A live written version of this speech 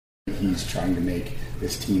he's trying to make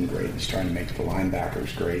this team great. He's trying to make the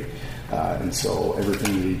linebackers great. And so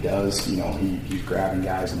everything that he does, you know, he's grabbing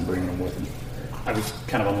guys and bringing them with him. I was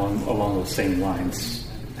kind of along those same lines.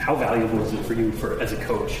 How valuable is it for you as a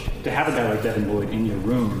coach to have a guy like Devin Lloyd in your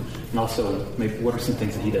room? And also, maybe what are some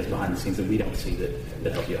things that he does behind the scenes that we don't see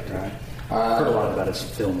that help you out? Right. I've heard a lot about his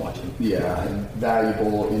film watching. Yeah,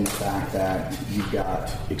 valuable in the fact that you've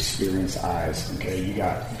got experienced eyes, okay? You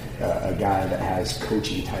got a guy that has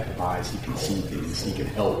coaching type of eyes. He can see things. He can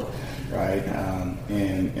help, right?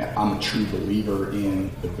 And I'm a true believer in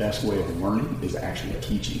the best way of learning is actually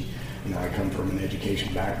teaching. You know, I come from an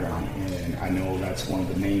education background, and I know that's one of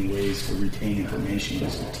the main ways to retain information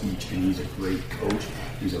is to teach, and he's a great coach.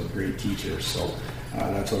 He's a great teacher, so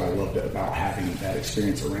that's what I loved about having that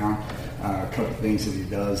experience around. A couple things that he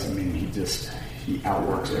does, I mean, he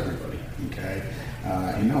outworks everybody, okay?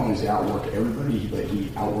 And not only does he outwork everybody, but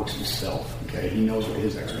he outworks himself, okay? He knows what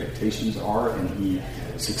his expectations are, and he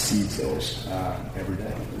succeeds those every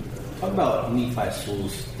day. Talk about Nephi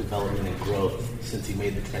Sewell's development and growth since he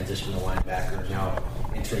made the transition to linebacker, now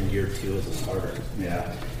entering year 2 as a starter.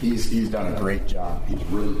 Yeah, he's done a great job. He's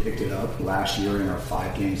really picked it up last year in our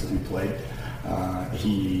 5 games that we played.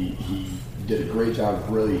 He did a great job of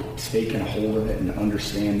really taking a hold of it and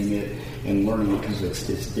understanding it and learning it because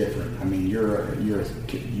it's different. I mean,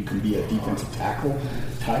 you can be a defensive tackle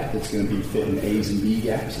type that's going to be fitting A's and B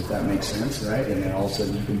gaps, if that makes sense, right? And then all of a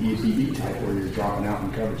sudden you can be a DB type where you're dropping out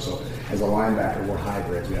in coverage. So as a linebacker, we're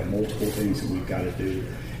hybrids. We have multiple things that we've got to do.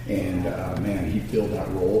 And, man, he filled that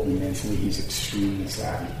role immensely. He's extremely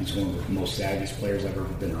savvy. He's one of the most savviest players I've ever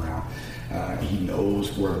been around. He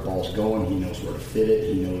knows where the ball's going. He knows where to fit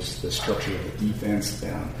it. He knows the structure of the defense.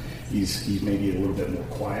 He's maybe a little bit more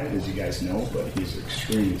quiet, as you guys know, but he's an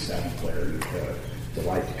extremely savvy player and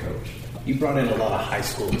delight to coach. You brought in a lot of high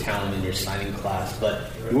school talent in your signing class,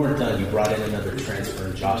 but you weren't done. You brought in another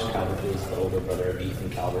transfer, Josh Calvert, who is the older brother of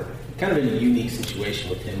Ethan Calvert. Kind of in a unique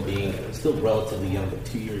situation with him being still relatively young, but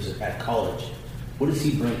 2 years at college. What does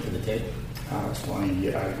he bring to the table? It's funny,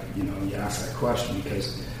 you asked that question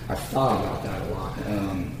because I've thought about that a lot.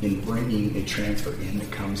 In bringing a transfer in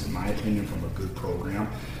that comes, in my opinion, from a good program,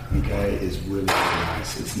 okay, is really, really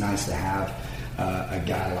nice. It's nice to have a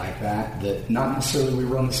guy like that not necessarily we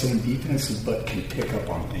run the same defenses, but can pick up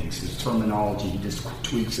on things. His terminology, he just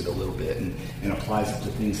tweaks it a little bit and applies it to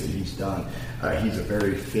things that he's done. He's a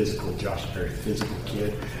very physical, Josh, a very physical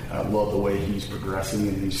kid. Love the way he's progressing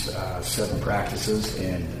in these 7 practices,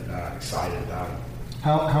 and excited about him.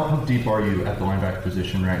 How deep are you at the linebacker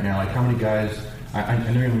position right now? Like, how many guys, I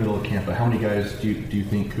know you're in the middle of camp, but how many guys do you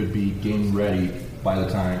think could be game ready by the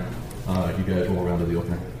time you guys roll around to the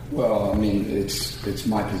opener? Well, I mean, it's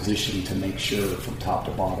my position to make sure from top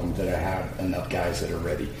to bottom that I have enough guys that are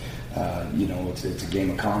ready. It's a game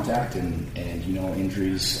of contact, and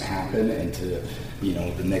injuries happen, and to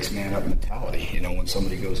the next man up mentality. When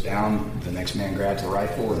somebody goes down, the next man grabs the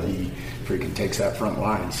rifle and he freaking takes that front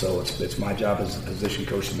line. So it's my job as a position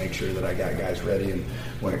coach to make sure that I got guys ready, and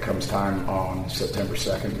when it comes time on September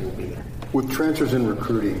 2nd, we'll be there. With transfers in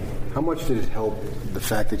recruiting, how much did it help the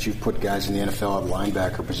fact that you've put guys in the NFL at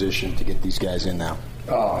linebacker position to get these guys in now?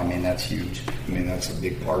 Oh, I mean, that's huge. I mean, that's a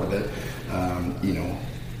big part of it.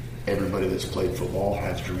 Everybody that's played football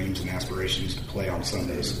has dreams and aspirations to play on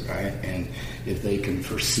Sundays, right? And if they can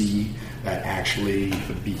foresee that actually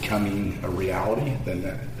becoming a reality, then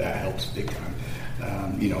that helps big time.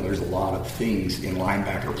 There's a lot of things in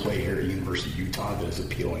linebacker play here at University of Utah that is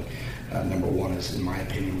appealing. Number one is, in my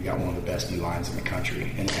opinion, we got one of the best new lines in the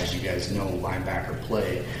country. And as you guys know, linebacker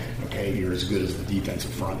play, okay, you're as good as the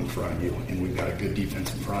defensive front in front of you. And we've got a good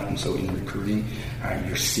defensive front. And so in recruiting,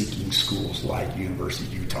 you're seeking schools like University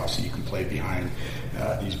of Utah so you can play behind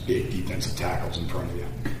these big defensive tackles in front of you.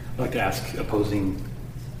 I'd like to ask opposing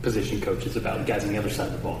position coaches about guys on the other side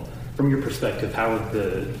of the ball. From your perspective, how have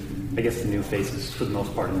the new faces, for the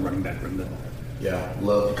most part, in the running back room been? Yeah,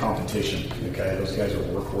 love the competition. Okay, those guys are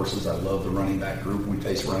workhorses. I love the running back group. We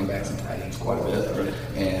face running backs and tight ends quite a bit. Right.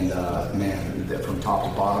 And, from top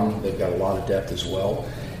to bottom, they've got a lot of depth as well.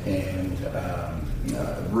 And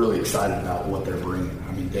really excited about what they're bringing.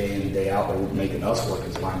 I mean, day in and day out, they're making us work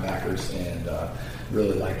as linebackers, and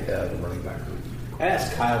really like the running back group. I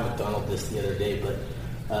asked Kyle McDonald this the other day,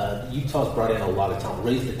 but Utah's brought in a lot of talent,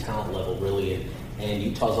 raised the talent level, really, and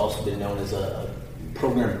Utah's also been known as a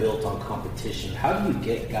program built on competition. How do you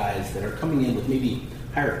get guys that are coming in with maybe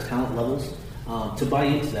higher talent levels to buy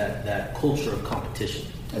into that culture of competition?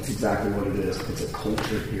 That's exactly what it is. It's a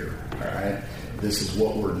culture here, all right? This is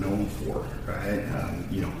what we're known for, right?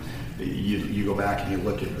 you go back and you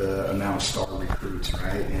look at the amount of star recruits,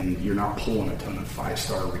 right? And you're not pulling a ton of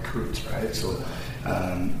 5-star recruits, right? So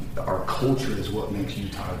our culture is what makes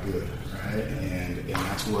Utah good, right? And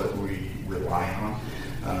that's what we rely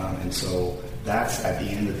on. And so that's, at the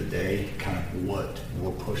end of the day, kind of what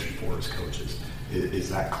we're pushing for as coaches, is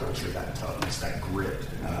that culture, that toughness, that grit,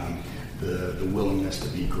 the willingness to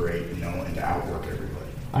be great, and to outwork everybody.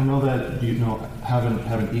 I know that,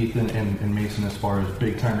 having Ethan and Mason as far as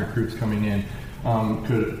big-time recruits coming in,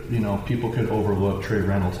 people could overlook Trey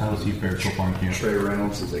Reynolds. How does he fare so far in camp? Trey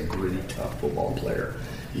Reynolds is a gritty, tough football player.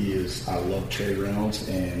 I love Trey Reynolds,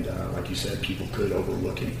 and like you said, people could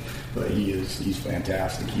overlook him, but he's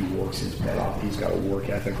fantastic. He works his butt off. He's got a work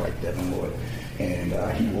ethic like Devin Lloyd, and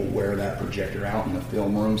he will wear that projector out in the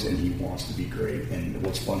film rooms, and he wants to be great. And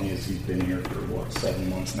what's funny is he's been here for 7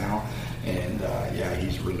 months now, and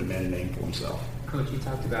he's really made a name for himself. Coach, you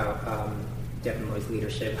talked about Devin Lloyd's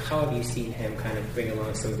leadership. How have you seen him kind of bring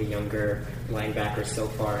along some of the younger linebackers so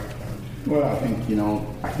far in camp? Well,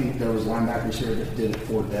 I think there was linebackers here that did it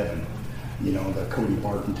for Devin. The Cody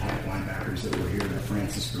Barton type linebackers that were here, the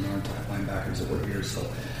Francis Bernard type linebackers that were here. So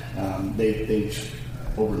they've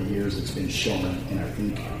over the years it's been shown, and I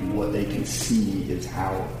think what they can see is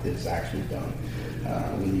how it's actually done.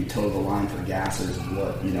 When you toe the line for gassers,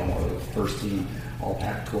 what our first team all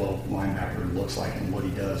Pac-12 linebacker looks like, and what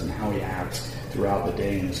he does and how he acts throughout the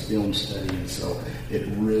day in his film study, and so it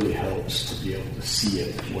really helps to be able to see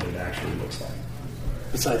it, what it actually looks like.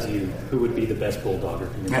 Besides you, who would be the best bulldogger?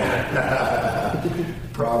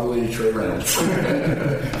 Probably Trey Reynolds.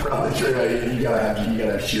 Probably Trey. You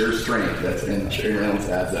gotta have sheer strength. And Trey Reynolds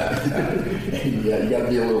has that. And you gotta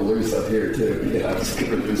be a little loose up here too. You gotta just get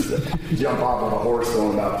loose to jump off of a horse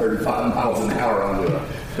going about 35 miles an hour onto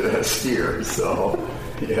a steer. So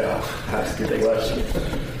that's a good question.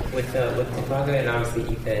 With Tavaga and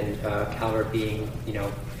obviously Ethan Calvert being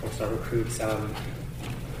 4-star recruits.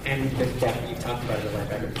 And the depth you talked about in the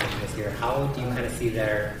linebacker position this year, how do you kind of see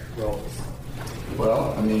their roles?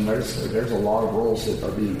 Well, there's a lot of roles that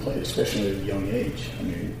are being played, especially at a young age.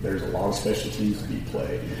 There's a lot of special teams to be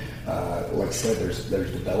played. Like I said,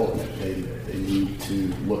 there's development. They need to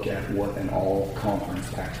look at what an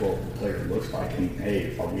all-conference Pac-12 player looks like. And,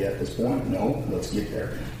 hey, are we at this point? No, let's get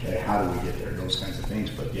there. Okay, how do we get there? Those kinds of things.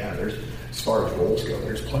 But, as far as roles go,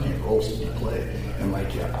 there's plenty of roles to be played. And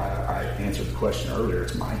like I answered the question earlier,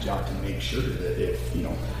 it's my job to make sure that if,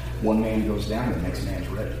 one man goes down, the next man's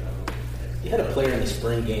ready. You had a player in the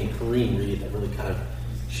spring game, Kareem Reed, that really kind of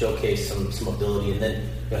showcased some ability, and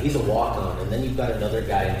then he's a walk-on, and then you've got another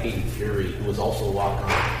guy in Hayden Fury who was also a walk-on.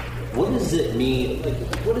 What does it mean?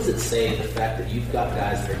 What does it say, the fact that you've got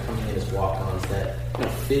guys that are coming in as walk-ons that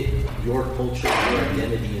fit your culture, your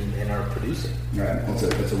identity, and are producing? Right.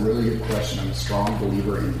 That's a really good question. I'm a strong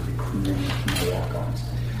believer in recruiting my walk-ons.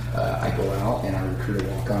 I go out and I recruit a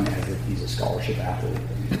walk-on as if he's a scholarship athlete.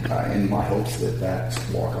 And my hopes that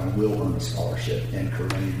walk-on will earn a scholarship. And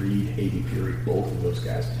Kareem Reed, Hayden Fury, both of those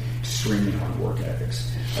guys, extremely hard work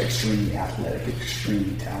ethics, extremely athletic,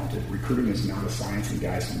 extremely talented. Recruiting is not a science, and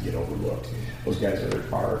guys can get overlooked. Those guys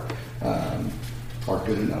are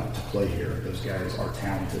good enough to play here. Those guys are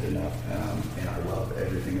talented enough, and I love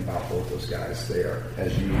everything about both those guys. They are,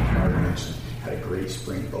 as you already mentioned, had a great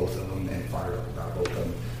spring, both of them, and fired up about both of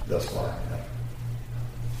them thus far.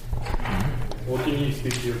 What can you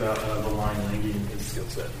speak to about the line linking his skill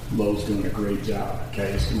set? Lowe's doing a great job.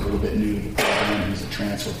 Okay, he's a little bit new to the program. He's a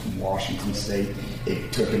transfer from Washington State.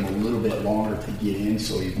 It took him a little bit longer to get in,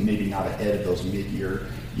 so he's maybe not ahead of those mid-year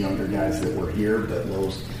younger guys that were here. But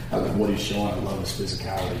Lowe's, what he's showing, I love his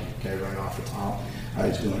physicality. Okay, right off the top,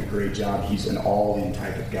 he's doing a great job. He's an all-in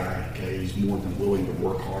type of guy. Okay, he's more than willing to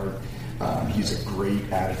work hard. He's a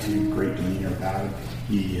great attitude, great demeanor about him.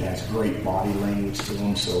 He has great body language to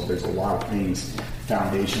him, so there's a lot of things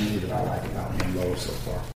foundationally that I like about him, Lowe, so far.